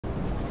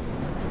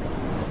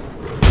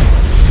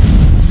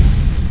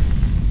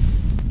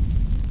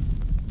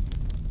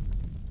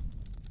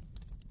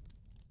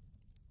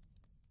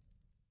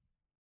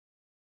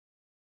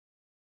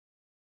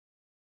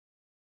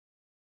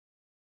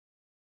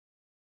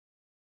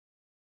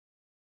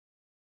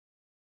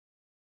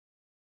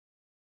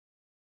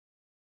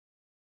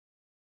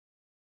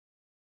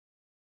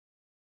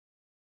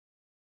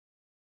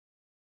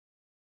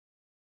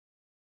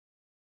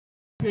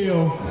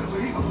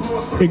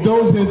It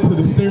goes into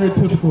the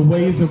stereotypical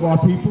ways of our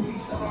people,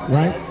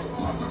 right?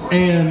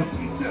 And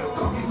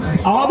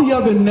all the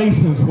other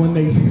nations, when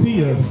they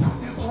see us,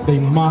 they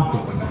mock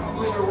us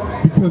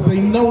because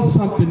they know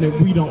something that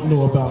we don't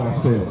know about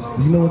ourselves.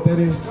 Do you know what that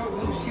is?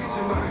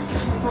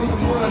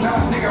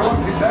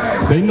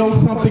 They know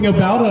something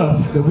about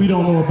us that we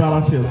don't know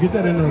about ourselves. Get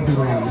that in there and do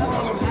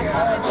that.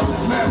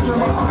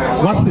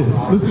 Watch this.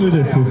 Listen to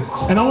this, sis.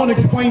 And I want to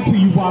explain to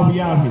you why we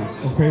out here,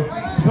 okay?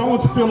 Because I don't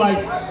want you to feel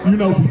like, you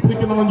know, we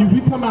picking on you.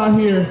 We come out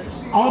here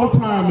all the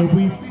time and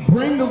we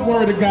bring the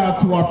word of God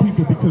to our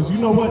people because you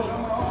know what?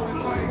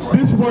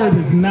 This word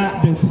has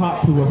not been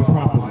taught to us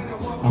properly.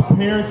 Our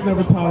parents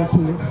never taught it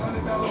to us.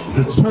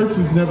 The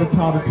churches never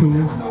taught it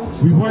to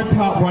us. We weren't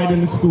taught right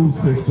in the school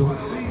system,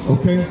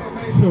 okay?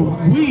 So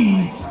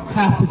we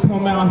have to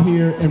come out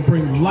here and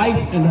bring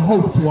life and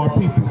hope to our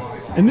people.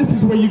 And this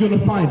is where you're going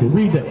to find it.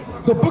 Read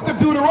that. The book of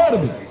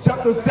Deuteronomy,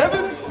 chapter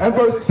 7 and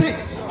verse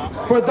 6.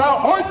 For thou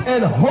art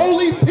an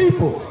holy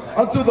people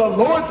unto the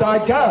Lord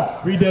thy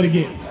God. Read that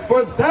again.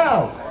 For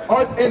thou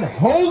art an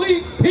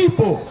holy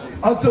people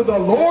unto the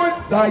Lord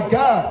thy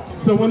God.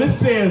 So when it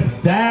says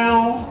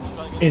thou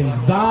and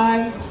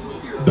thy,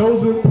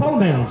 those are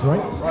pronouns,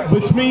 right?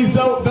 Which means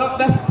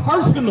that's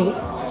personal,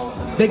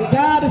 that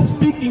God is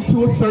speaking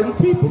to a certain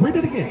people. Read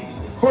it again.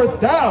 For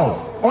thou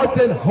art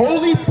an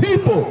holy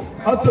people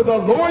unto the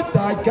Lord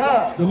thy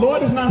God. The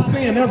Lord is not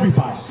saying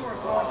everybody.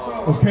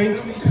 Okay?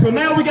 So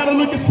now we got to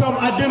look at some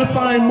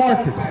identifying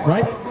markers,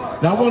 right?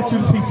 Now I want you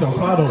to see some.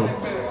 Slide over.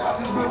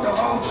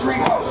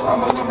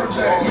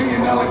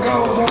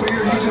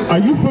 Are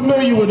you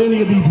familiar with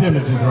any of these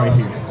images right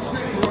here?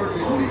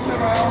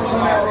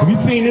 Have you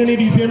seen any of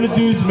these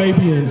images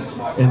maybe in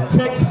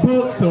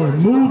textbooks or in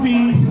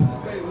movies?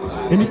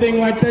 Anything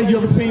like that? You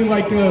ever seen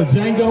like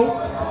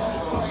Django?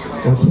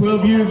 Or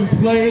 12 Years a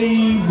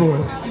Slave, or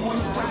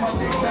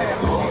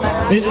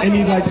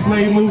any like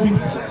slave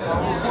movies?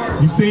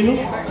 You seen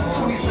them?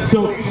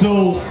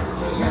 So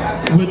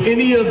with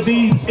any of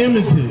these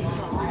images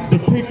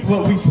depict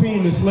what we've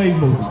seen in slave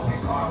movies?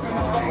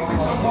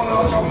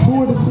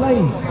 Who are the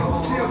slaves?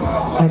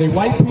 Are they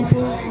white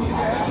people?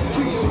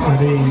 Are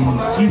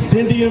they East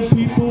Indian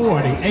people?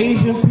 Are they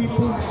Asian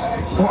people?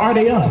 Or are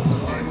they us?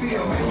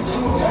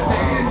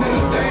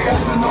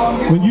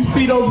 When you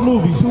see those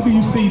movies, who do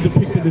you see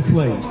depicted as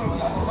slaves?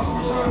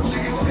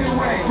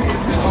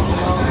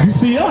 You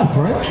see us,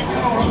 right?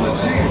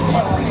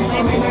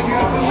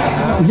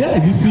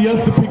 Yeah, you see us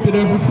depicted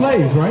as the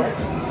slaves, right?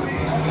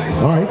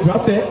 All right,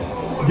 drop that.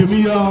 Give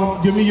me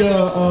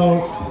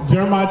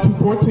Jeremiah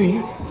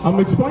 2:14. I'm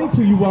explaining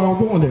to you why I'm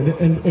going there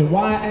and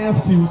why I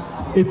asked you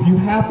if you're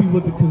happy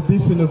with the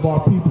condition of our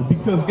people.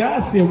 Because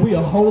God said we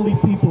are holy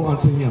people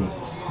unto him.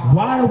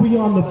 Why are we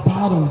on the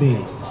bottom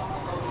then?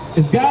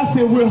 If God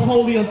said we're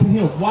holy unto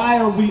him, why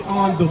are we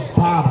on the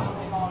bottom?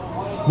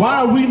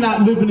 Why are we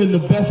not living in the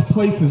best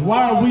places?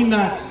 Why are we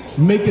not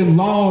making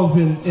laws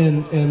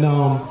and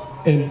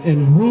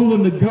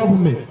ruling the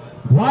government?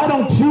 Why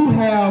don't you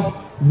have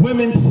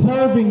women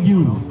serving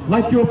you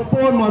like your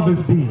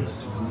foremothers did?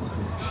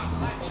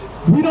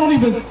 We don't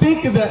even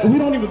think of that. We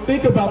don't even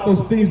think about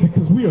those things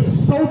because we are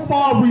so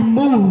far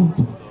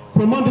removed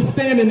from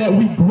understanding that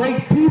we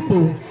great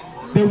people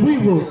that we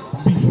will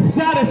be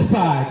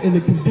satisfied in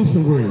the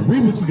condition we're in.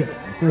 Read what you got.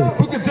 Sorry.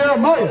 Book of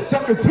Jeremiah,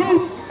 chapter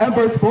 2 and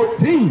verse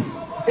 14.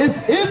 Is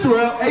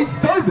Israel a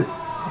servant?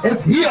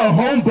 Is he a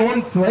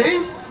homeborn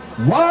slave?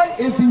 Why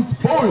is he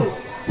spoiled?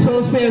 So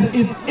it says,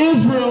 is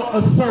Israel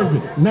a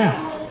servant?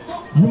 Now,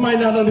 you might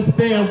not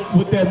understand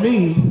what that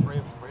means.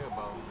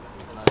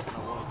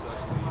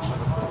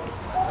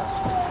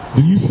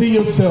 Do you see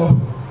yourself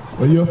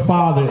or your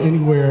father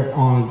anywhere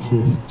on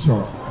this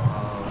chart?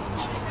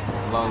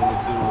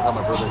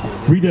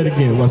 Read that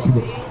again. Watch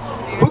this.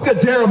 Book of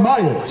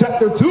Jeremiah,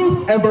 chapter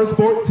 2 and verse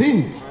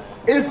 14.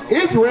 Is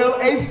Israel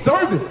a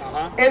servant?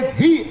 Is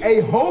he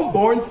a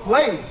homeborn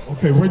slave?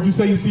 Okay, where'd you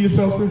say you see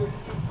yourself, sis?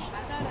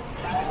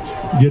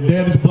 Your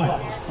dad is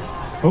black.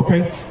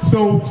 Okay,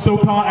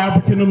 so-called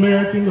African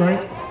American,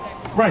 right?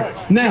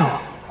 Right.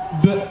 Now,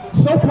 the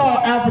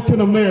so-called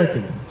African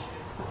Americans,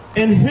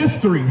 in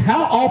history,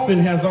 how often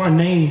has our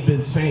name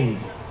been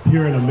changed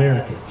here in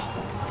America?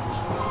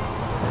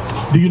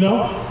 Do you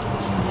know?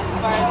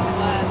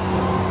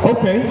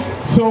 Okay,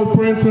 so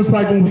for instance,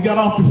 like when we got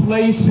off the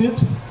slave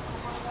ships,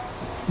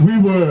 we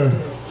were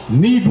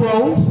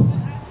Negroes.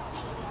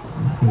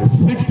 In the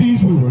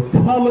 60s, we were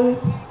colored.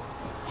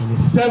 In the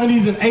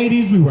 70s and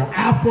 80s, we were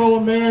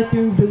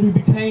Afro-Americans. Then we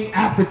became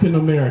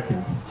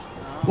African-Americans.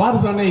 Why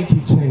does our name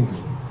keep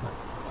changing?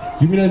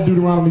 Give me that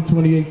Deuteronomy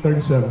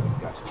 28:37.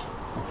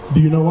 Do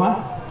you know why?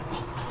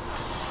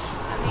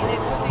 I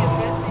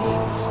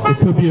mean, it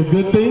could be a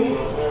good thing. It could be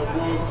a good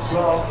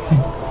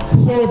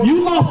thing. So if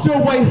you lost your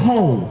way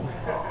home,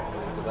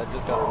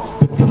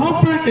 the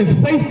comfort and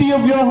safety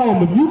of your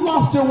home, if you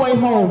lost your way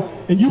home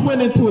and you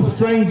went into a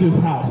stranger's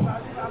house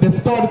that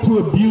started to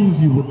abuse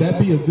you, would that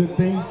be a good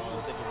thing?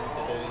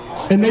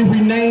 And they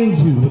renamed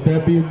you, would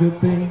that be a good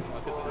thing?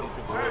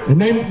 and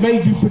they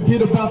made you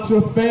forget about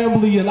your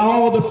family and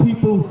all the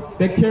people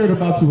that cared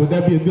about you, would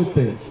that be a good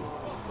thing?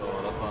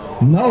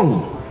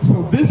 No.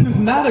 So this is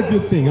not a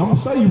good thing. I'm going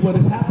to show you what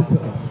has happened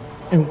to us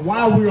and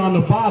why we're on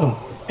the bottom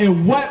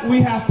and what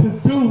we have to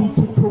do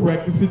to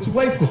correct the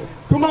situation.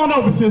 Come on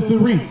over, sister,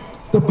 read.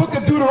 The book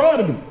of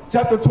Deuteronomy,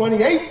 chapter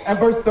 28 and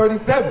verse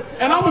 37.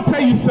 And I'm going to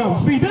tell you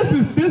something. See, this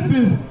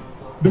is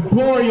the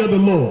glory of the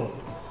Lord.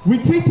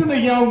 We're teaching a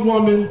young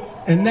woman,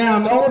 and now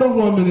an older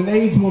woman, an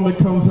aged woman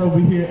comes over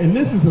here, and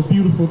this is a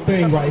beautiful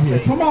thing right here.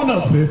 Come on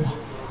up, sis.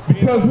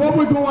 Because what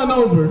we're going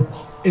over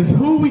is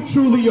who we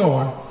truly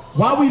are,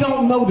 why we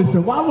don't notice,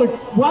 and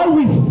why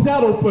we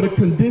settle for the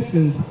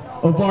conditions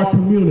of our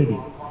community.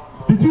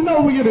 Did you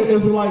know we are the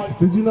Israelites?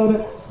 Did you know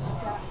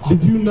that?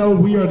 Did you know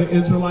we are the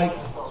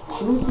Israelites?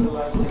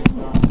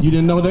 You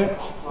didn't know that?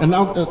 And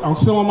I'm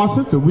showing my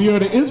sister, we are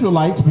the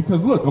Israelites,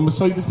 because look, I'm going to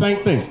show you the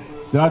same thing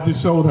that I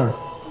just showed her.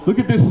 Look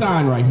at this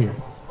sign right here.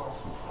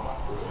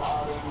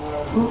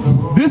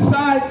 This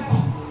side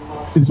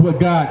is what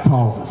God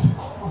calls us.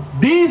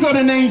 These are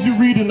the names you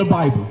read in the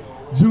Bible.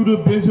 Judah,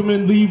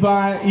 Benjamin,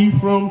 Levi,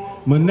 Ephraim,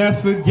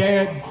 Manasseh,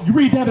 Gad. You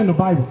read that in the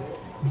Bible.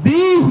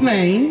 These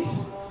names,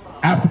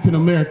 African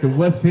American,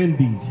 West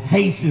Indies,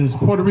 Haitians,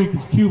 Puerto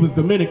Ricans, Cubans,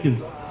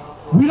 Dominicans,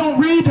 we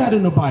don't read that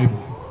in the Bible.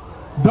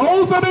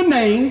 Those are the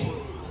names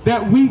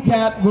that we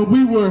got when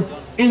we were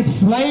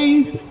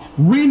enslaved,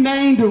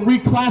 renamed, and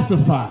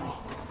reclassified.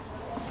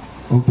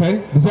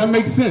 Okay? Does that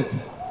make sense?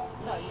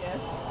 Yes.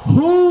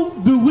 Who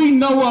do we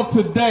know of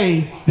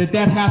today that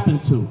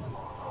happened to?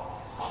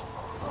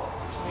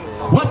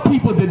 What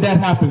people did that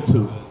happen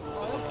to?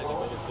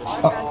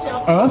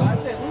 Us? I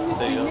said, we was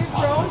the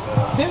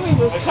Negroes, then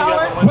we was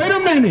colored, Wait a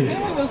minute.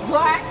 then we was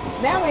black,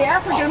 now we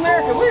African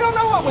American. We don't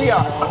know what we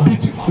are.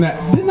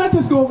 Didn't I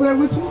just go over there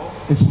with you?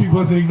 And she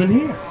wasn't even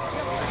here.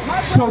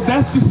 So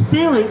that's the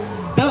spirit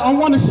that I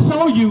want to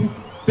show you,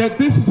 that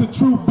this is a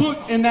true book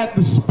and that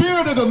the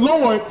Spirit of the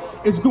Lord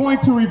is going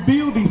to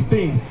reveal these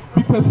things.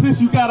 Because since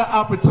you got an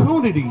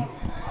opportunity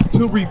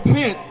to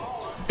repent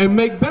and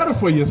make better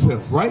for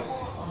yourself, right?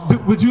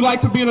 Would you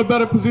like to be in a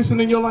better position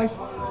in your life?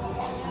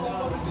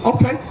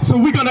 Okay, so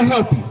we're going to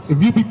help you.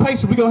 If you be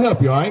patient, we're going to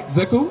help you, all right? Is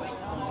that cool?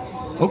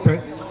 Okay.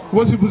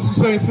 What was you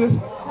saying, sis?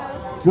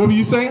 What were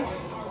you saying?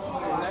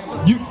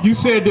 You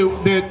said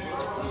that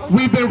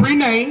we've been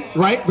renamed,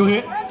 right? Go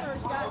ahead.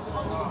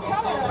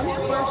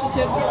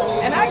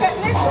 And I got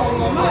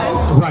Negro on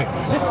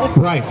mine.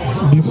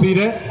 Right. You see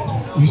that?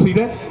 You see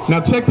that? Now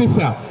check this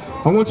out.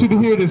 I want you to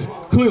hear this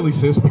clearly,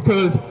 sis,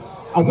 because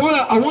I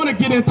want to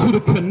get into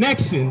the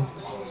connection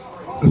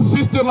a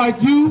sister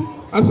like you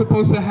are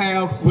supposed to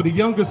have with a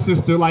younger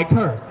sister like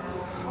her.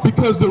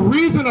 Because the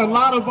reason a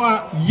lot of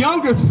our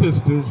younger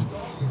sisters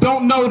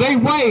don't know their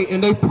way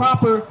and their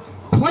proper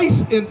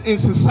place in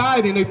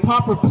society and their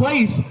proper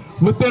place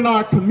within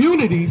our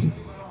communities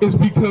is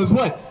because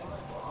what?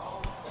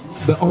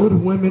 The older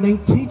women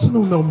ain't teaching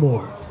them no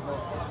more.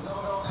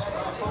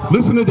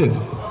 Listen to this.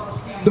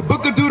 The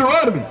book of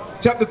Deuteronomy,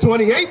 chapter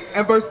 28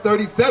 and verse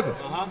 37.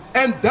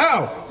 And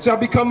thou shalt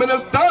become an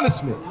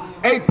astonishment,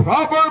 a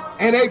proverb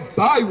and a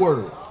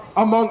byword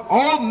among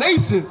all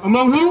nations.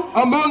 Among who?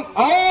 Among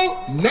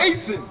all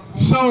nations.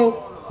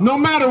 So no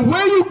matter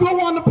where you go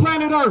on the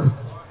planet Earth,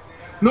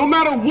 no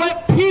matter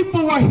what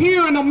people are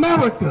here in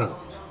America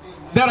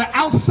that are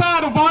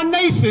outside of our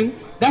nation,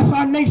 that's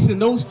our nation,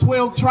 those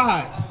 12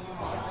 tribes.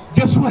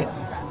 Guess what?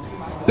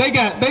 They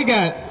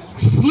got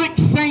slick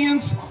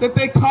sayings that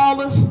they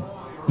call us.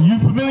 Are you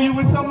familiar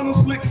with some of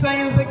those slick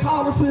sayings they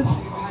call us?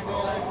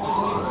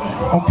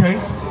 Okay.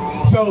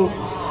 So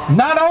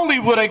not only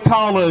would they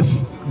call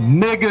us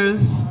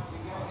niggas,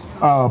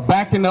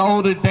 back in the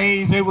older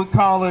days they would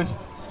call us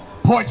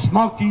porch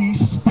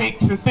monkeys,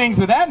 spicks, and things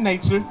of that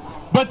nature.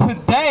 But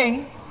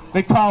today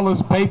they call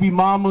us baby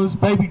mamas,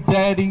 baby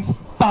daddies,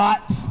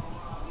 thoughts,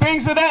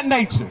 things of that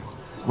nature.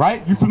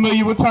 Right? You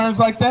familiar with terms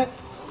like that?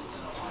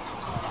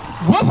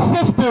 What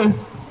sister,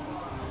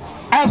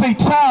 as a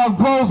child,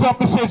 grows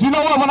up and says, you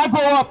know what, when I grow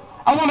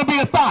up, I want to be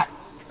a thought?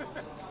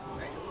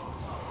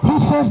 Who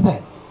says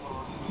that?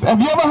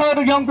 Have you ever heard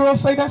a young girl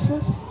say that,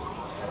 sis?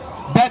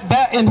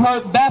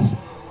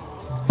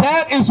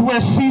 That is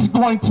where she's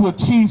going to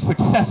achieve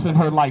success in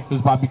her life,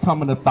 is by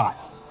becoming a thought.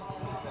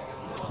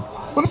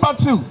 What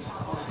about you,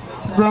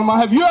 Grandma?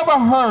 Have you ever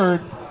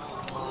heard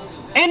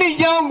any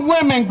young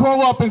women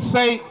grow up and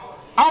say,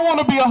 I want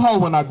to be a hoe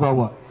when I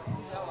grow up?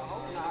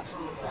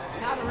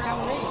 Not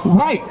around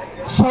me. Right.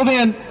 So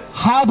then,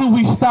 how do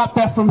we stop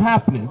that from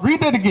happening? Read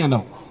that again,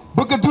 though.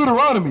 Book of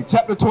Deuteronomy,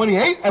 chapter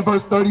 28 and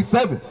verse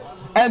 37.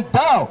 And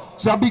thou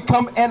shalt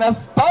become an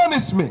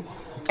astonishment,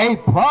 a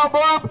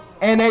proverb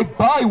and a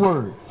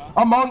byword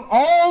among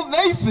all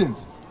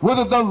nations,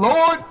 whither the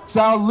Lord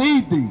shall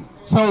lead thee.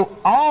 So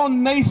all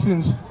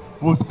nations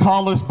will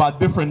call us by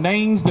different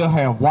names. They'll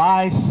have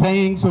wise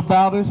sayings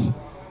about us,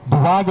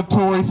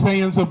 derogatory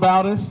sayings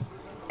about us.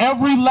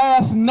 Every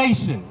last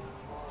nation.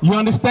 You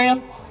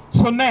understand?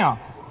 So now,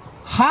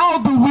 how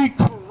do we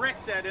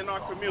correct that in our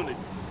communities?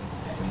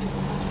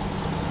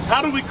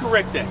 How do we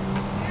correct that?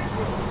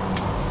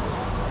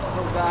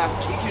 Oh, by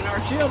teaching our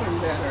children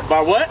better.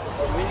 By what?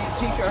 We need to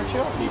teach our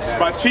children better.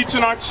 By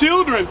teaching our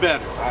children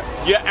better.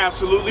 You're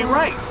absolutely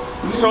right.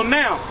 So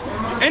now,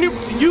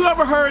 you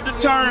ever heard the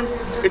term,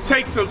 it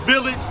takes a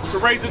village to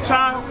raise a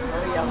child? Oh,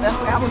 yeah, that's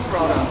where I was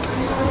brought up.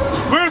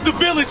 Where's the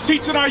village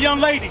teaching our young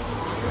ladies?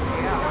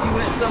 Yeah, you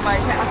went to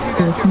somebody's house,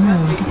 you got your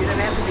money, you didn't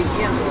have to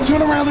begin.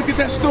 Turn around, look at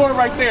that store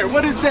right there.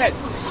 What is that?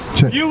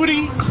 Check.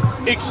 Beauty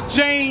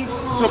Exchange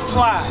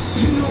Supply.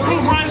 Who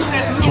runs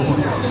that store?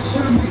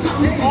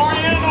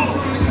 Oriental,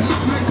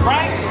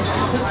 right?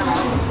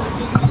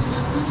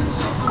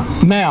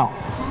 Now,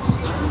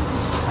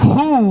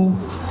 who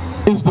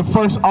is the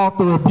first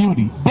author of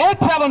beauty? They're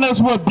telling us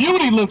what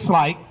beauty looks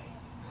like,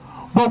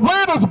 but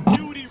where does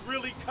Beauty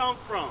really come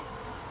from?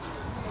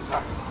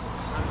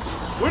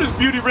 Where does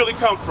beauty really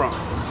come from?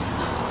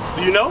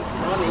 Do you know?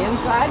 On the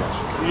inside?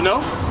 Do you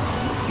know?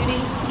 Beauty?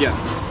 Yeah.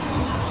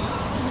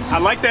 I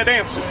like that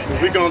answer.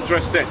 We're gonna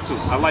address that too.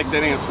 I like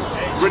that answer.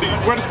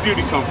 Where does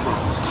beauty come from?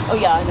 Oh,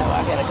 yeah, I know.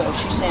 I gotta go.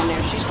 She's standing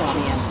there. She's going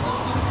in.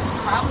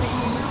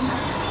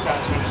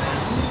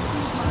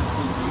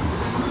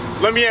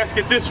 Let me ask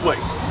it this way.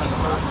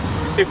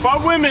 If our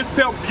women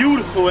felt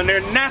beautiful in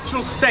their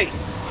natural state,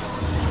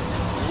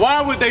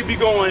 why would they be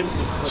going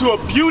to a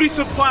beauty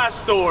supply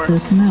store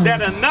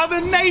that another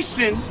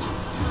nation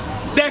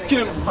that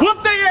can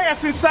whoop their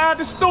ass inside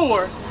the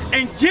store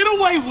and get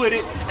away with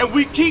it, and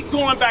we keep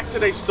going back to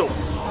their store?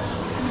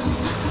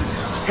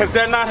 Has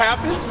that not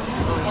happened?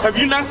 Have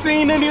you not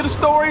seen any of the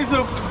stories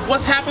of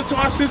what's happened to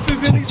our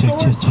sisters in these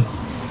stores?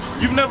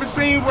 You've never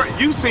seen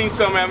you've seen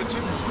some, haven't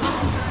you?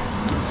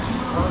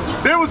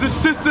 There was a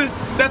sister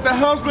that the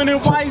husband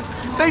and wife,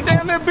 they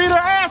damn near beat her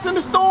ass in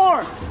the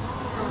store.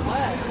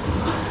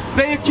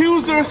 They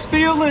accused her of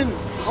stealing.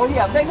 Oh,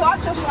 yeah, they got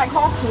just like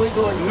Hawks we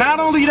doing. Not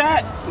only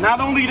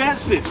that,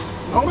 sis.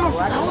 Hold on,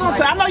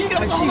 I know you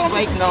gotta go. She's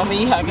waiting on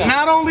me.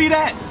 Not only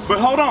that, but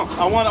hold on.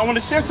 I want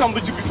to share something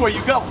with you before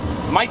you go.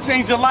 Might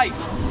change your life.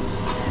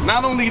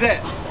 Not only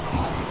that,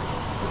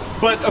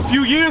 but a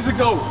few years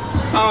ago,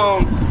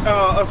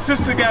 a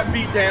sister got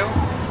beat down.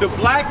 The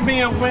black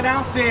men went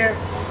out there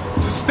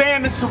to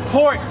stand in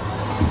support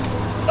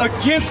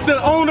against the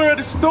owner of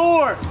the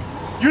store.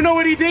 You know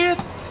what he did?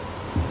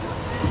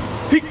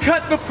 He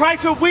cut the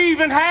price of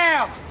weave in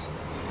half.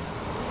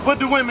 What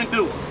do women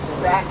do?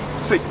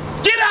 Say,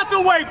 get out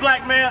the way,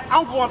 black man.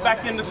 I'm going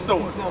back in the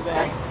store.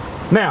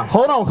 Now,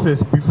 hold on,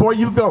 sis. Before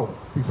you go,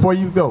 because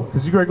you ready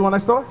to go in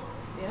that store?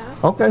 Yeah.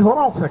 Okay, hold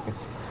on a second.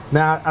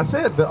 Now, I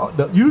said,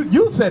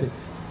 you said it.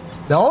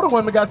 The older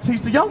women got to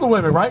teach the younger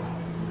women, right?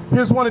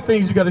 Here's one of the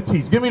things you got to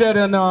teach. Give me that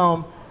in,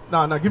 no,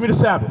 give me the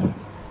Sabbath.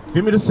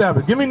 Give me the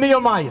Sabbath. Give me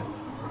Nehemiah.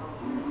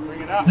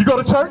 Bring it out. You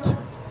go to church?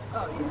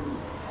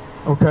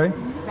 Okay.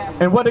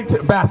 And what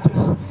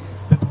Baptists?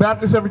 Did the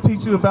Baptists ever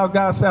teach you about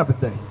God's Sabbath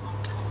day?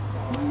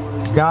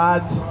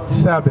 God's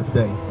Sabbath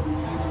day.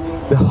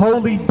 The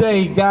holy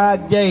day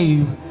God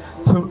gave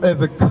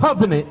as a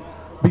covenant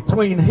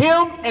between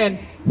him and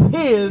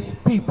his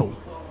people.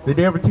 Did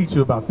they ever teach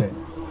you about that?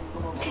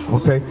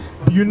 Okay.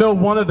 Do you know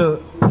one of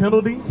the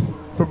penalties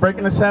for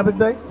breaking the Sabbath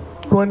day,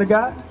 according to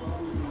God?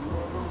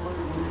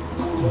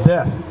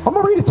 Death. I'm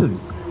going to read it to you.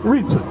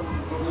 Read it to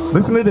you.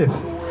 Listen to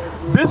this.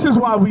 This is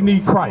why we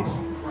need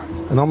Christ.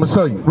 And I'm going to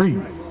show you.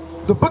 Read.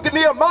 The book of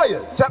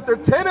Nehemiah, chapter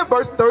 10 and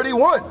verse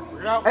 31.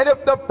 And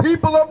if the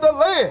people of the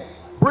land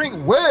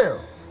bring ware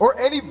or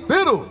any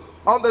victuals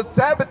on the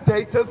Sabbath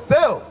day to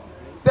sell,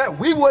 that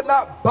we would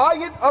not buy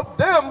it of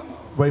them.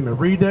 Wait a minute.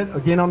 Read that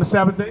again on the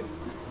Sabbath day.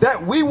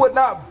 That we would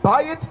not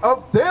buy it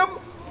of them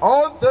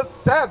on the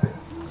Sabbath.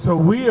 So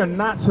we are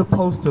not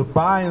supposed to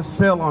buy and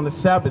sell on the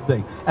Sabbath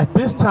day. At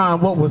this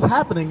time, what was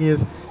happening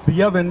is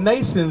the other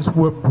nations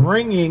were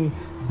bringing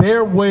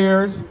their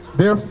wares,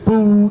 their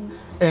food,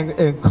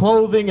 and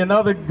clothing and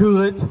other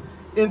goods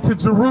into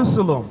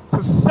Jerusalem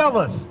to sell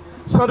us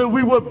so that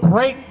we would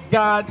break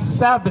God's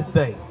Sabbath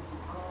day.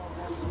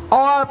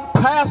 Our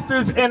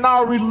pastors and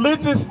our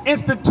religious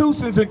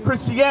institutions in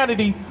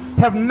Christianity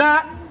have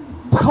not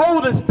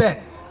told us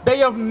that. They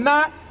have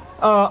not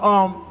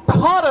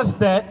taught us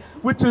that,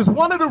 which is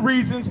one of the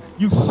reasons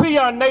you see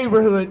our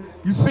neighborhood,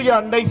 you see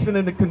our nation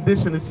in the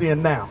condition it's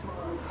in now.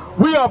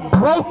 We are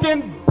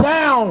broken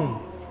down.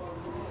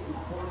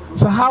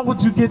 So how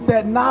would you get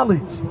that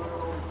knowledge?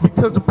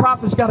 Because the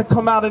prophets got to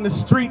come out in the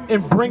street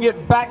and bring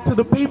it back to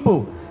the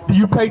people. Do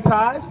you pay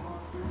tithes?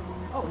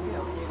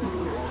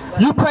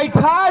 You pay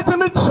tithes in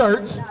the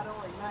church. Not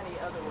only money,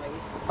 other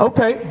ways.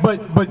 Okay,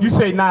 but you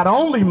say not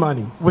only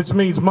money, which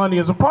means money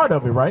is a part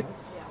of it, right?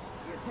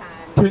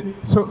 Yeah, your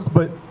time.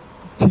 But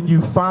can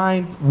you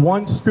find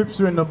one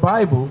scripture in the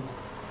Bible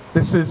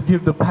that says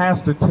give the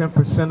pastor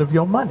 10% of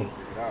your money?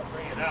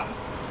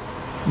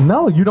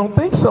 No, you don't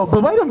think so.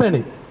 But wait a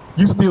minute.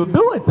 You still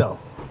do it though,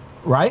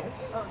 right?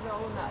 Oh,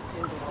 no, not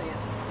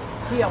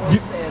 10%. He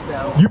always said,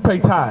 though, You pay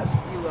tithes.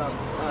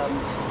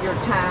 your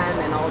time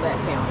and all that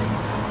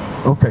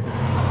counted. Okay.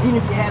 Even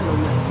if you have no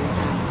money, your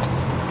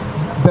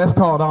time. That's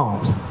called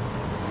alms.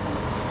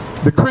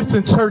 The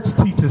Christian church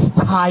teaches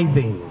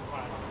tithing.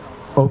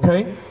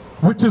 Okay?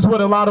 which is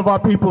what a lot of our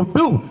people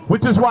do,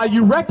 which is why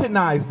you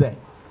recognize that.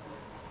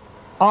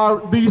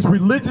 These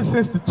religious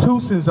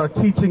institutions are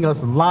teaching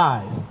us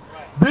lies.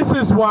 This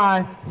is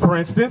why, for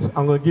instance,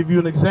 I'm going to give you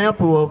an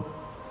example of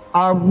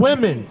our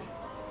women.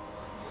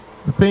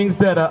 The things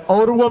that an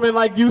older woman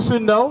like you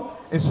should know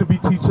and should be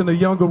teaching a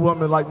younger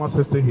woman like my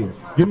sister here.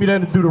 Give me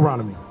that in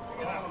Deuteronomy.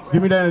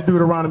 Give me that in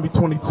Deuteronomy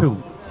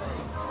 22.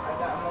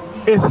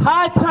 It's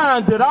high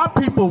time that our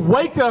people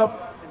wake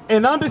up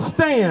and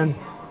understand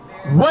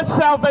what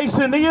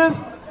salvation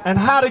is and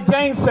how to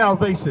gain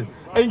salvation.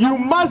 And you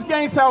must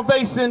gain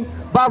salvation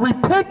by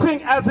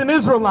repenting as an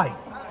Israelite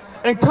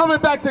and coming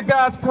back to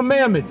God's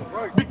commandments.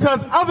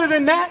 Because other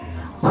than that,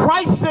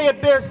 Christ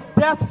said there's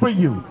death for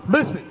you.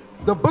 Listen.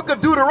 The book of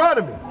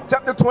Deuteronomy,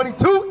 chapter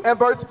 22 and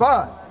verse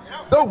 5.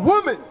 The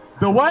woman.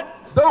 The what?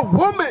 The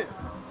woman.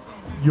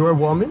 You're a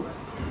woman.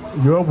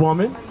 You're a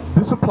woman.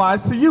 This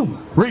applies to you.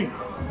 Read.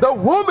 The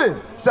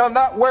woman shall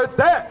not wear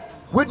that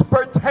which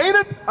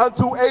pertaineth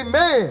unto a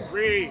man.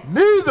 Read.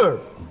 Neither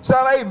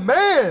shall a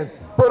man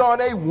put on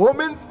a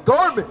woman's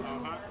garment.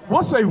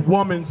 What's a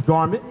woman's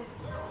garment?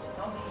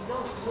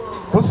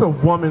 What's a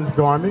woman's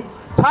garment?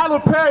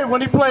 Tyler Perry,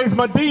 when he plays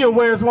Medea,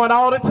 wears one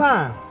all the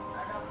time.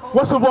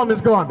 What's a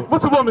woman's garment?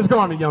 What's a woman's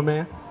garment, young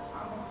man?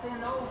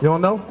 You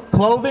don't know?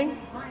 Clothing?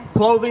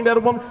 Clothing that a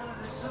woman...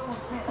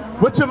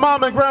 What your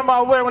mom and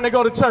grandma wear when they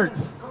go to church?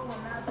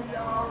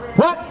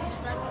 What?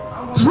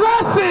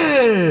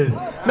 Dresses!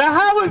 Now,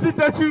 how is it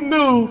that you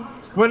knew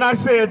when I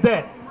said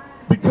that?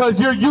 Because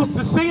you're used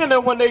to seeing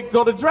them when they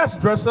go to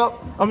dress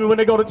up. I mean, when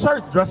they go to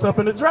church, dress up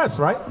in a dress,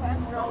 right?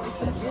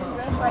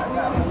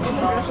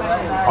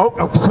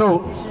 Oh,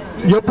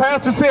 so your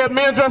pastor said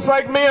men dress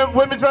like men,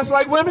 women dress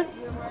like women?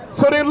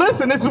 So then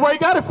listen, this is where you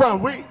got it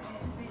from.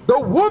 The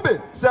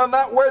woman shall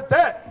not wear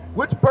that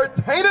which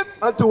pertaineth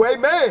unto a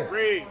man.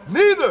 Read.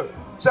 Neither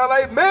shall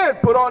a man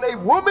put on a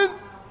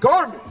woman's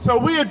garment. So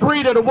we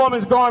agree that a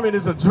woman's garment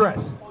is a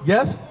dress.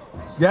 Yes?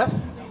 Yes?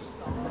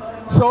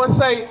 So it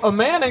say a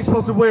man ain't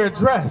supposed to wear a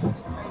dress.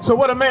 So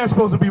what a man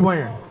supposed to be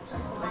wearing?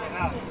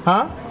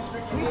 Huh?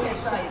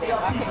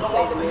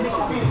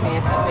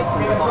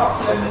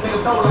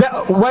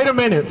 Wait a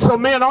minute. So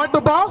men aren't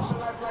the boss?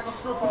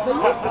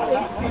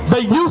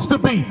 They used to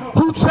be.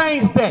 Who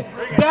changed that?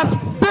 That's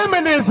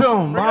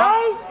feminism,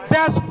 right?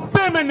 That's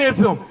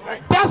feminism.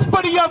 That's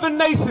for the other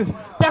nations.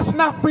 That's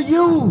not for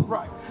you.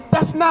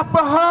 That's not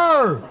for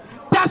her.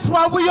 That's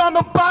why we on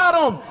the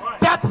bottom.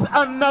 That's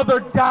another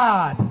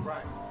God.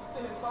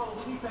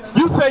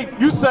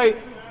 You say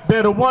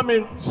that a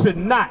woman should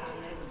not.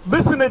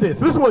 Listen to this.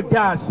 This is what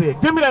God said.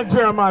 Give me that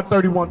Jeremiah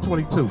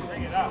 31:22.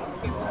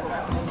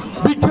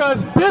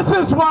 Because this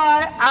is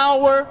why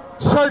our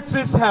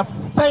churches have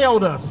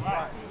failed us.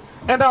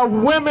 And our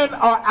women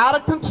are out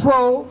of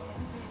control.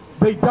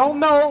 They don't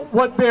know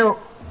what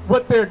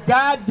their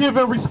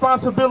God-given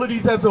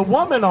responsibilities as a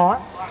woman are.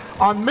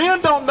 Our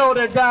men don't know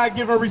their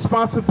God-given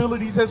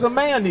responsibilities as a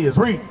man is.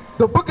 Read.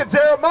 The book of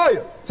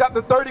Jeremiah,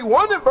 chapter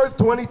 31 and verse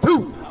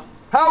 22.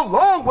 How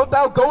long wilt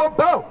thou go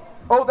about,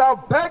 O thou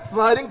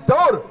backsliding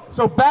daughter?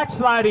 So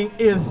backsliding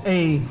is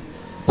a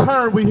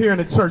term we hear in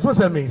the church. What's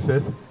that mean,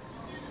 sis?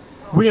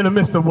 We in the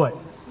midst of what?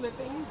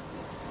 Slipping.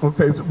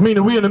 Okay,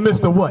 meaning we in the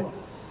midst of what?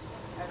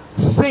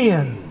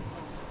 Sin.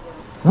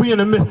 We in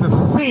the midst of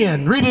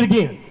sin. Read it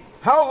again.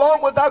 How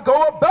long wilt thou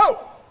go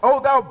about,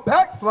 O thou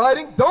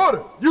backsliding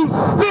daughter? You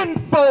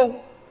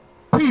sinful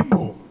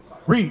people.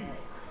 Read.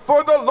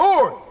 For the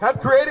Lord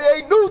hath created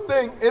a new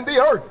thing in the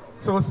earth.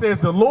 So it says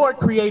the Lord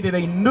created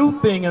a new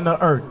thing in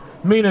the earth.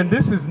 Meaning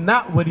this is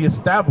not what he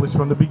established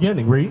from the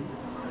beginning. Read.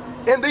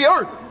 In the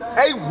earth,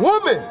 a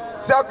woman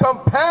shall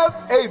compass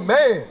a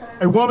man.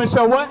 A woman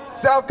shall what?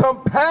 Shall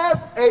compass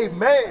a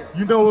man.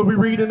 You know what we're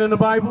reading in the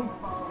Bible?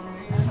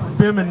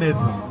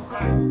 Feminism.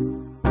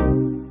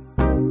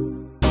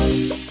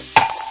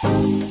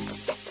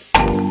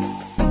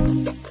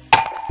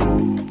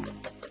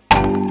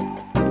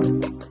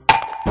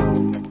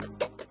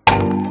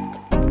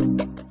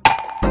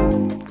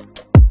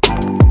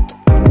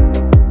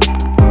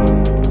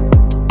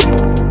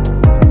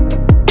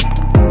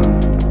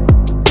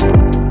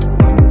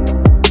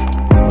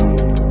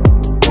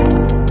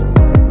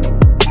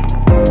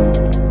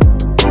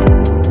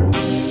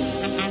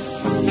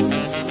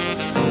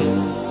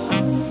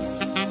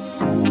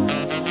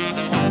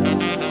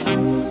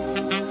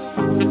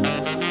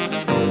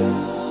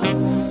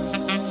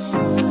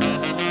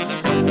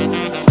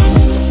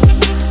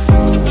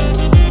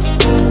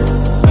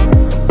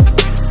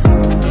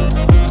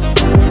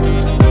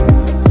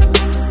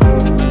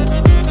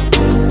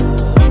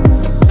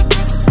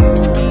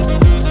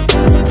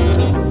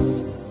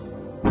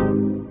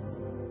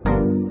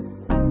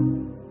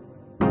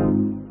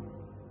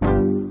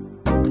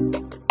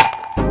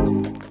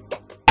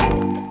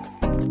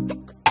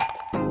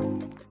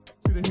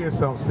 Here's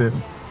something, sis.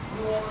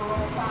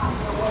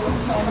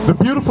 The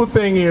beautiful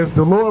thing is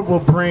the Lord will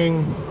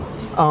bring,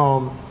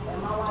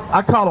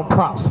 I call them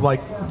props. Like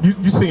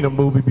you seen a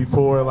movie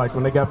before, like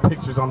when they got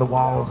pictures on the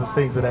walls and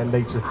things of that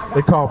nature.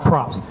 They call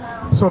props.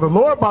 So the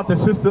Lord brought the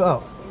sister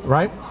up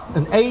right?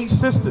 An aged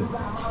sister.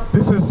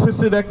 This is a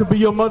sister that could be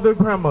your mother or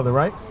grandmother,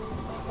 right?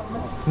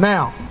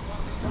 Now,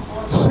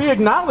 she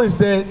acknowledged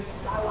that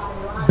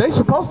they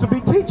supposed to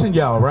be teaching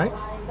y'all, right?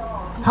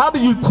 How do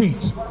you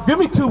teach? Give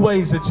me 2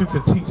 ways that you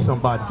can teach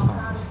somebody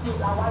something.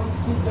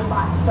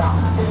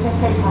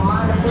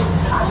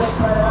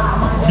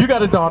 You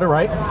got a daughter,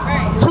 right?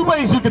 2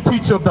 ways you can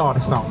teach your daughter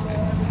something.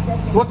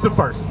 What's the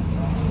first?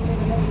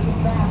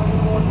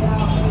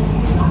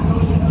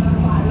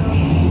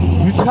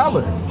 You tell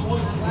her.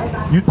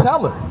 You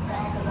tell her.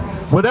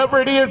 Whatever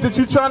it is that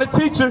you're trying to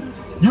teach her,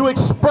 you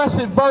express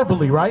it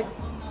verbally, right?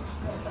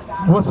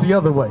 What's the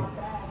other way?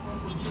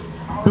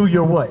 Through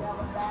your what?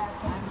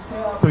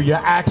 Through your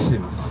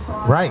actions,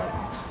 right?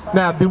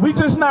 Now, did we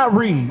just not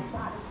read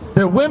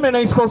that women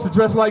ain't supposed to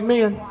dress like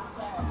men?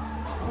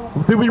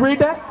 Did we read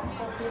that?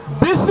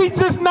 Did she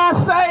just not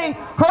say,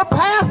 her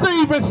pastor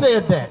even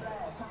said that?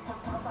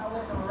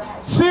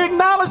 She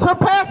acknowledged her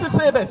pastor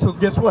said that. So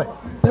guess what?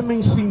 That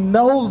means she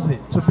knows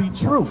it to be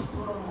true,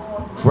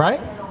 right?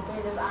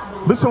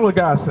 Listen to what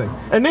God said.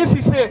 And then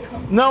she said,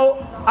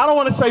 no, I don't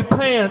want to say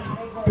pants,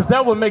 because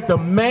that would make the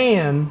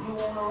man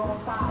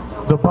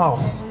the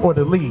boss or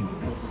the lead.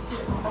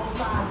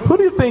 Who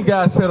do you think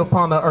God set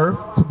upon the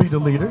earth to be the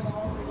leaders?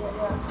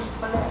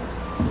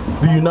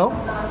 Do you know?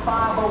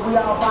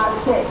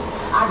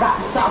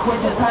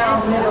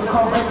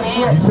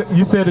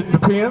 You said it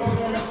depends?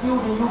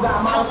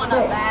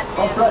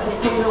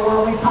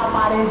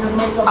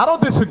 I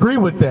don't disagree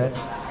with that,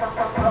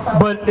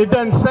 but it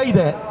doesn't say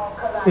that.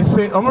 It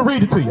said, I'm gonna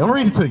read it to you.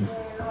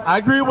 I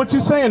agree with what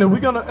you're saying, and we're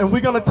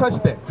gonna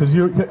touch that because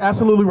you're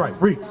absolutely right.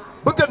 Read.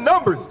 Book of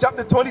Numbers,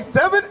 chapter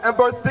 27 and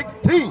verse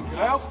 16.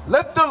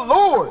 Let the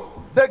Lord,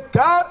 the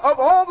God of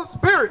all the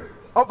spirits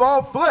of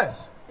all flesh,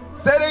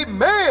 set a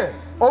man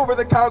over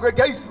the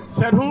congregation.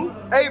 Set who?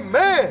 A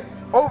man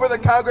over the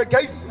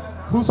congregation.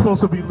 Who's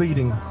supposed to be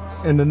leading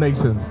in the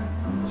nation?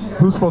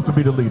 Who's supposed to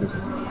be the leaders?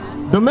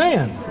 The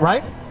man,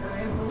 right?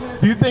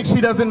 Do you think she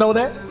doesn't know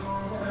that?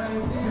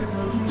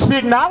 She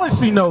acknowledged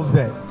she knows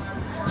that.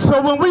 So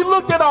when we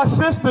look at our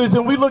sisters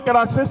and we look at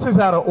our sisters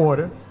out of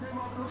order,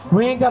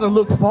 we ain't got to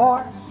look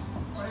far.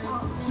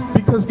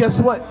 Because guess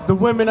what? The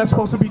women that's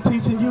supposed to be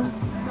teaching you,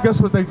 guess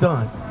what they've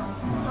done?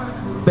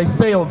 They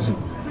failed you.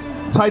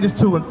 Titus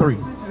 2 and 3.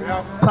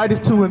 Titus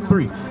 2 and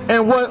 3.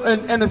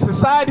 And the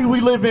society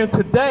we live in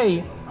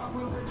today,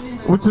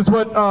 which is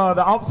what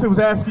the officer was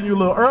asking you a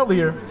little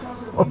earlier,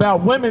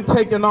 about women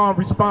taking on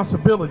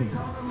responsibilities.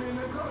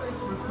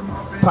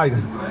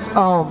 Titus.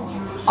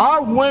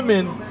 Our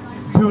women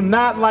do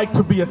not like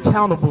to be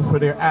accountable for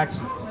their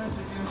actions.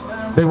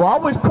 They will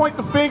always point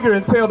the finger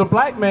and tell the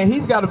black man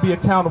he's got to be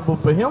accountable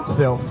for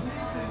himself.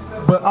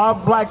 But our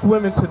black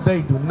women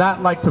today do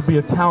not like to be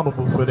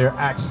accountable for their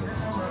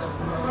actions.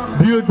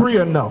 Do you agree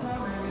or no?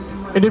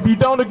 And if you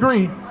don't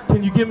agree,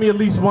 can you give me at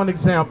least one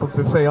example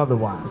to say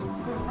otherwise?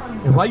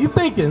 And while you're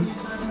thinking,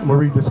 I'm going to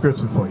read the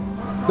scripture for you.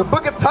 The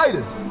book of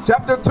Titus,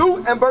 chapter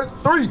 2 and verse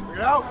 3.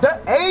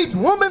 The aged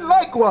woman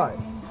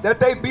likewise, that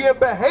they be in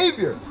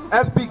behavior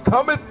as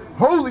becometh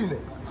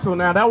holiness. So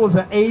now that was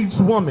an aged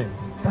woman.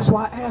 That's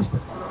why I asked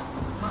her.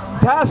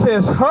 God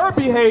says her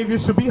behavior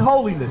should be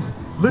holiness.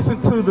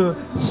 Listen to the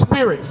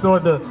spirits or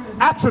the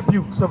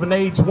attributes of an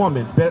aged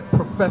woman that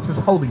professes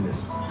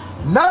holiness.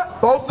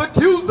 Not false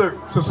accuser.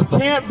 So she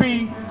can't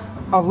be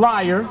a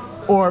liar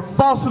or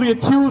falsely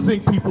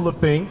accusing people of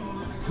things.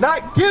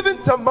 Not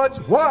given to much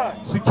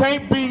wine. She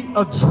can't be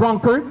a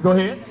drunkard. Go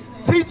ahead.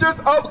 Teachers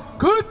of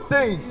good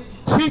things.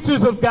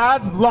 Teachers of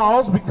God's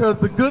laws, because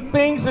the good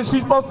things that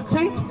she's supposed to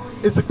teach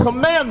is the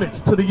commandments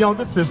to the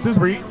younger sisters.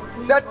 Read.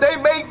 That they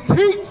may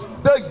teach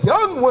the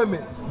young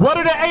women. What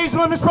are the aged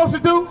women supposed to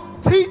do?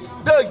 Teach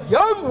the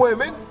young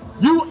women.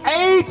 You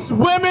aged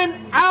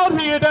women out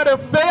here that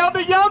have failed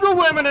the younger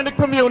women in the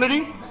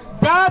community,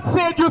 God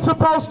said you're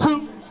supposed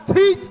to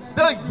teach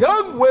the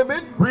young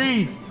women.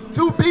 Read.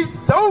 To be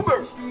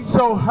sober.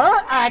 So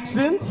her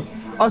actions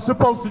are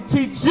supposed to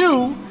teach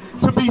you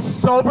to be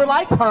sober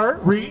like her.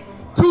 Read.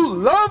 To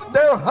love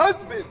their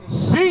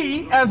husbands.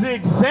 She, as an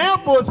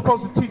example, is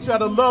supposed to teach you how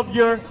to love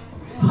your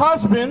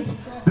husbands.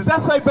 Does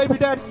that say baby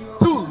daddy?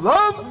 To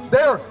love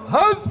their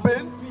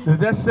husbands. Does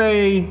that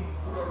say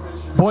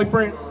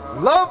boyfriend?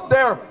 Love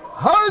their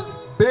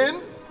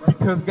husbands.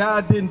 Because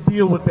God didn't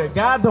deal with that.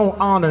 God don't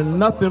honor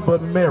nothing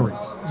but marriage.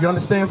 You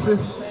understand,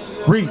 sis?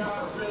 Read.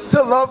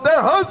 To love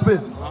their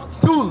husbands.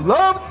 To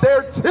love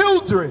their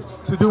children.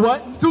 To do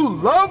what? To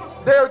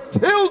love their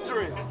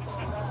children.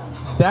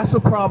 That's a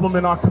problem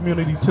in our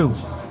community too.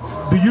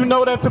 Do you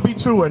know that to be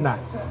true or not?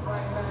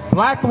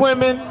 Black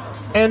women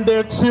and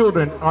their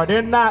children, are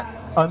there not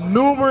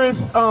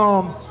numerous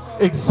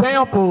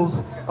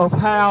examples of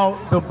how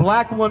the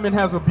black woman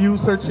has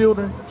abused her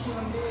children?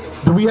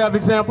 Do we have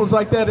examples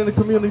like that in the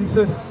community,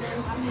 sis?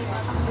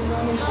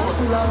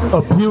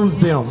 Abuse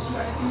them.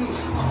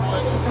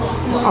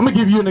 I'm gonna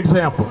give you an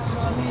example.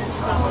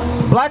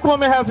 Black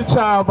woman has a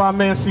child by a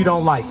man she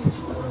don't like.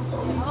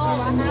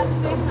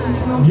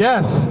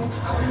 Yes.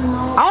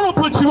 I'm gonna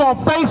put you on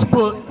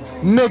Facebook,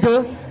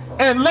 nigga,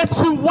 and let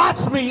you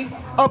watch me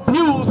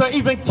abuse or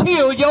even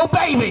kill your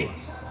baby.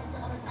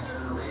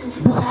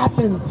 This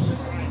happens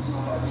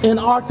in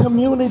our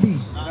community.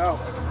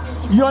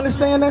 You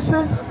understand that,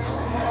 sis?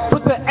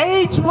 But the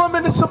aged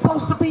woman is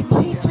supposed to be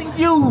teaching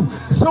you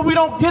so we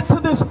don't get to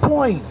this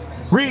point.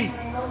 Read.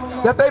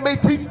 That they may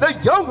teach the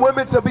young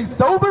women to be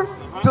sober,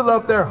 to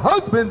love their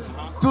husbands,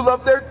 to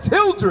love their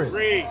children,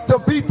 to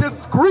be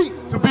discreet.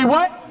 To be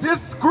what?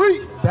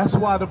 Discreet. That's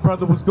why the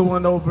brother was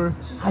going over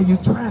how you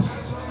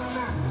dress.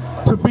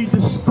 To be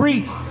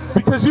discreet.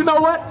 Because you know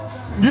what?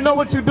 You know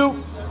what you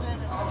do?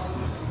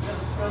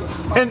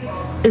 And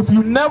if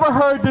you never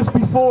heard this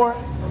before,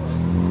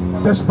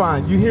 that's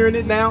fine. You're hearing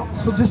it now,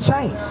 so just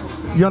change.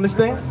 You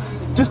understand?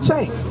 Just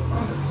change.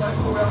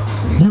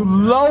 You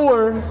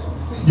lower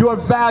your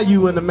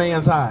value in the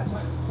man's eyes.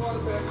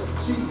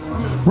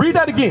 Read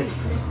that again.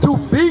 To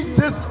be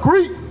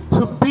discreet.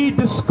 To be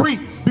discreet.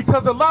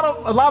 Because a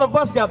lot of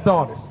us got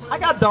daughters. I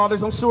got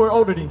daughters, I'm sure,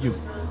 older than you.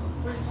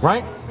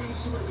 Right?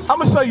 I'm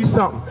going to show you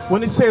something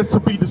when it says to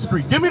be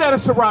discreet. Give me that in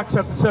Sirach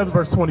chapter 7,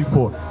 verse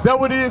 24. That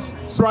what it is?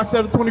 Sirach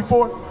chapter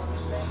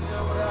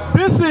 24?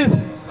 This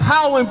is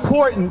how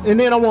important, and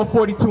then I want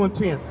 42 and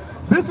 10.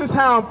 This is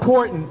how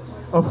important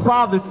a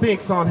father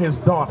thinks on his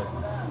daughter.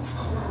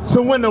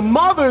 So when the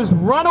mothers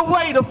run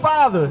away the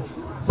father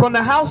from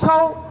the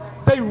household,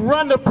 they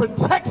run the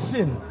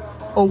protection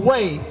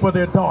away for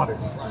their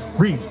daughters.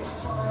 Read.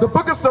 The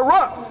book of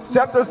Sirach,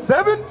 chapter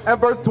 7 and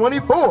verse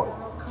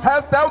 24.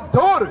 Hast thou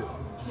daughters?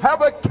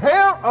 Have a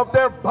care of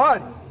their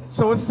body.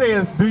 So it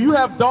says, do you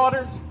have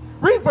daughters?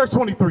 Read verse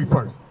 23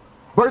 first.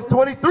 Verse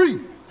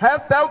 23.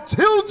 Hast thou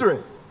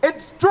children?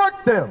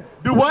 Instruct them.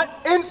 Do what?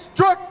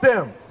 Instruct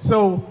them.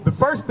 So the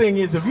first thing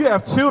is, if you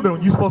have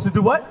children, you're supposed to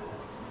do what?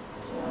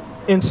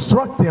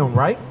 Instruct them,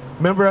 right?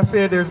 Remember I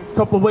said there's a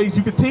couple of ways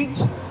you could teach?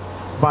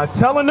 By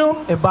telling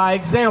them and by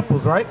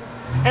examples, right?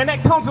 And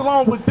that comes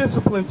along with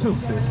discipline too,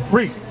 sis.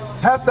 Read.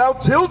 Hast thou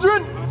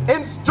children?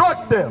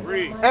 Instruct them.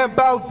 Read. And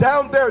bow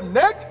down their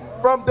neck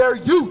from their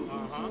youth.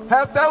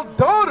 Hast thou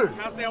daughters?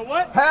 Hast thou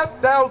what?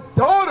 Hast thou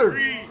daughters?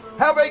 Read.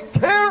 Have a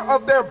care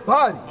of their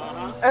body,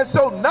 and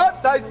show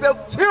not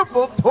thyself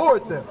cheerful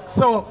toward them.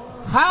 So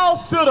how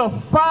should a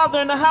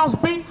father in the house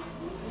be?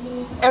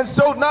 And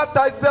show not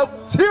thyself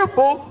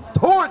cheerful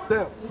toward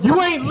them.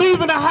 You ain't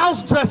leaving the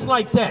house dressed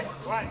like that.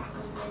 Right.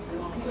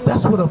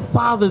 That's what a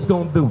father's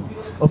gonna do.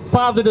 A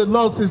father that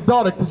loves his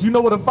daughter, because you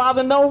know what a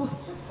father knows?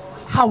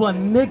 How a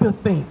nigga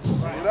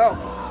thinks.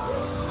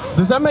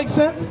 Does that make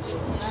sense?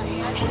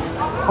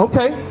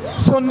 Okay,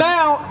 so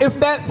now if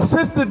that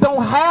sister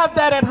don't have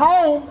that at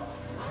home,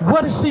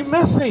 what is she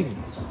missing?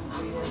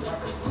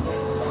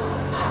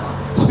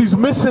 She's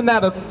missing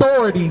that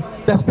authority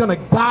that's gonna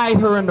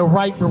guide her in the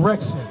right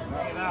direction.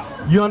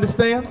 You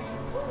understand?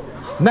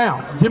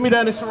 Now, give me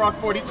that in Sirach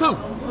 42.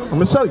 I'm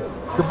gonna show you.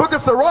 The book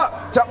of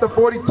Sirach, chapter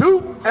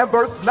 42 and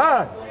verse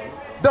 9.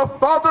 The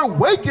father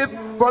waketh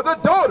for the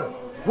daughter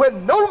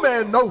when no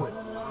man knoweth,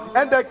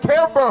 and the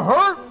care for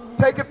her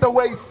taketh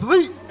away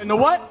sleep. And the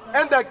what?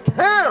 And the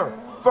care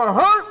for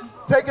her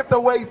taketh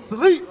away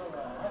sleep.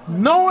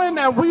 Knowing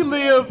that we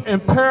live in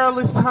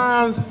perilous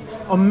times,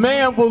 a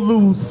man will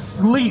lose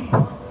sleep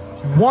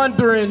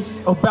wondering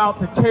about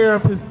the care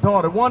of his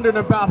daughter, wondering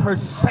about her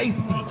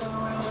safety.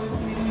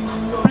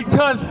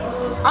 Because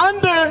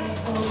under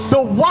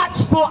the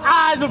watchful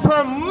eyes of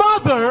her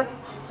mother,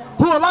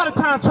 who a lot of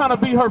times trying to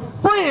be her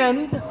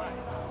friend,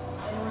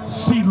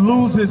 she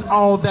loses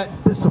all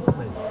that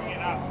discipline.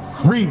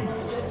 Read.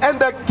 And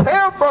the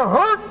care for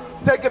her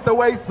taketh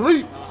away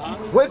sleep.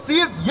 When she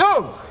is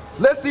young,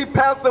 lest she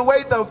pass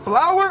away the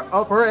flower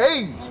of her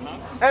age.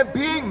 And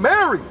being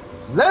married,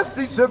 lest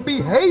she should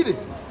be hated.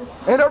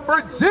 And her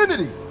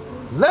virginity,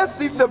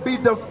 lest she should be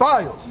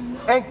defiled,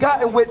 and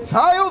gotten with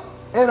child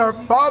in her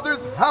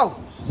father's house.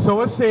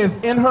 So it says,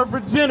 in her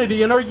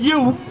virginity, in her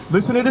youth,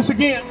 listen to this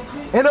again.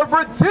 In her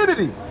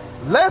virginity,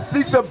 lest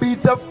she should be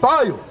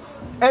defiled,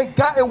 and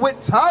gotten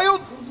with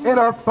child in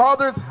her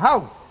father's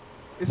house.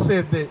 It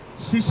says that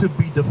she should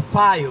be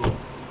defiled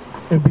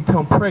and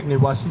become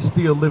pregnant while she's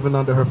still living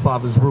under her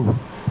father's roof,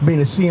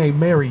 meaning she ain't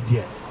married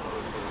yet.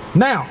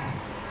 Now,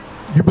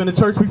 you've been to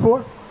church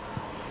before?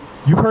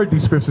 You've heard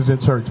these scriptures in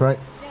church, right?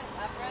 Yes,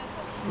 I've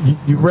read them.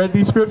 You've read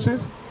these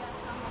scriptures?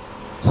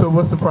 So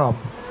what's the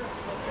problem?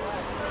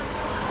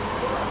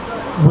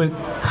 With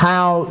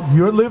how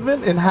you're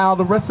living and how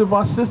the rest of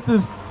our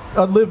sisters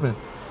are living.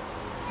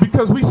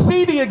 Because we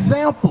see the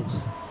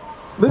examples.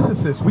 Listen,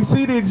 sis, we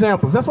see the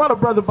examples. That's why the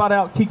brother brought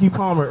out Kiki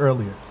Palmer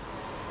earlier.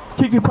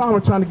 Kiki Palmer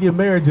trying to give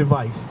marriage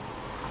advice.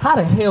 How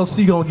the hell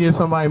she gonna give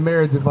somebody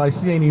marriage advice?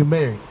 She ain't even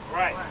married.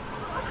 Right.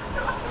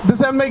 Does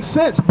that make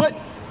sense? But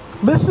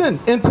listen,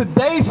 in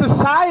today's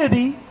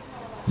society,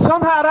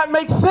 somehow that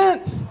makes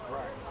sense.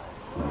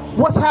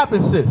 What's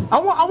happened, sis? I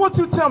want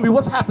you to tell me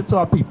what's happened to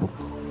our people.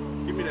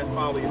 Give me that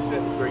folly and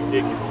set great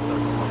digging.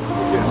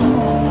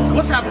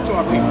 What's happened to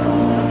our people?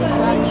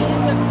 I mean,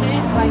 it's a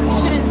myth. Like, you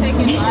shouldn't take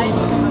advice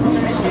from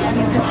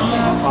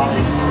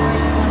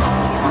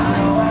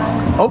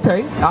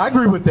Okay, I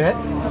agree with that.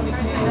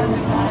 person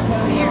doesn't want to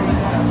be married,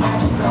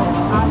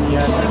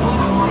 obviously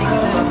wouldn't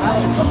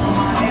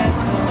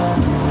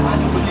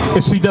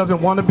If she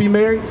doesn't want to be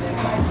married,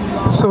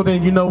 so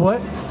then you know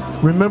what?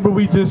 Remember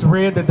we just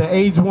read that the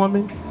aged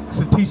woman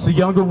should teach the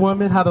younger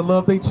woman how to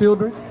love their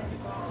children?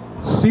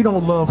 She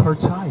don't love her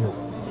child.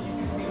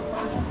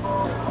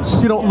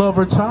 She don't love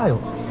her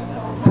child.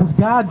 Because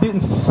God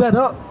didn't set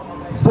up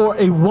for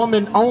a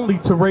woman only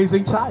to raise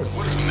a child.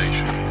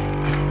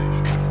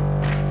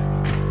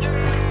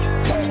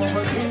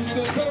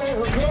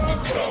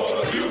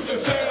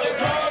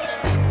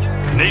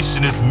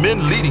 Nation is men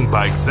leading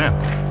by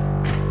example.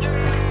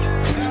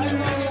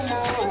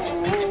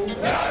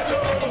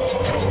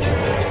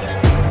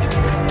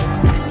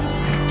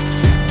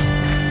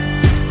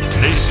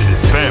 Nation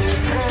is family.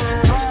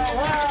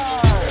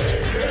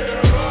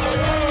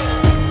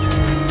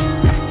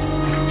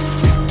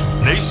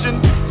 Nation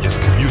is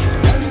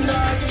community.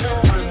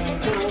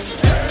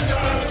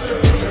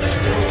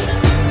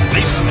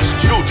 Nation is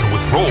children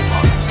with role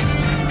models.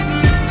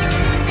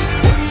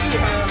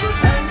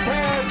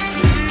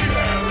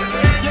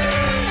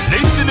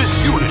 Nation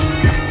is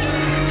unity.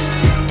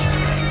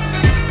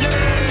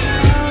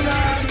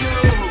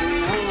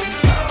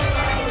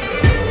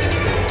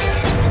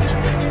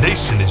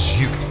 Nation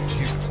is you.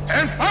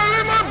 And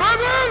finally, my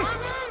brethren,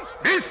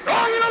 be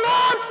strong in the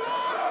Lord.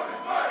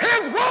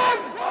 His word,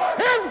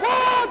 His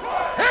word,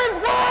 His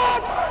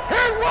word,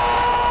 His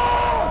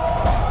word.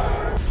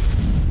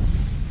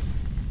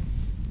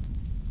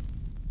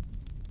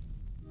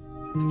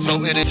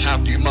 So it is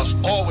you must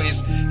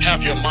always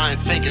have your mind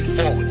thinking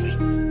forwardly.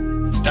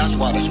 That's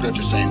why the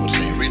scripture saying what's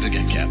saying. Read it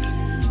again,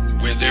 Captain.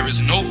 Where there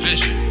is no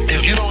vision.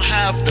 If you don't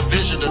have the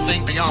vision to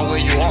think beyond where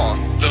you are,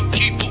 the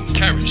people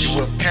perish. You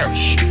will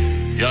perish.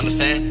 You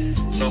understand?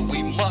 So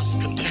we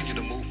must continue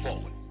to move.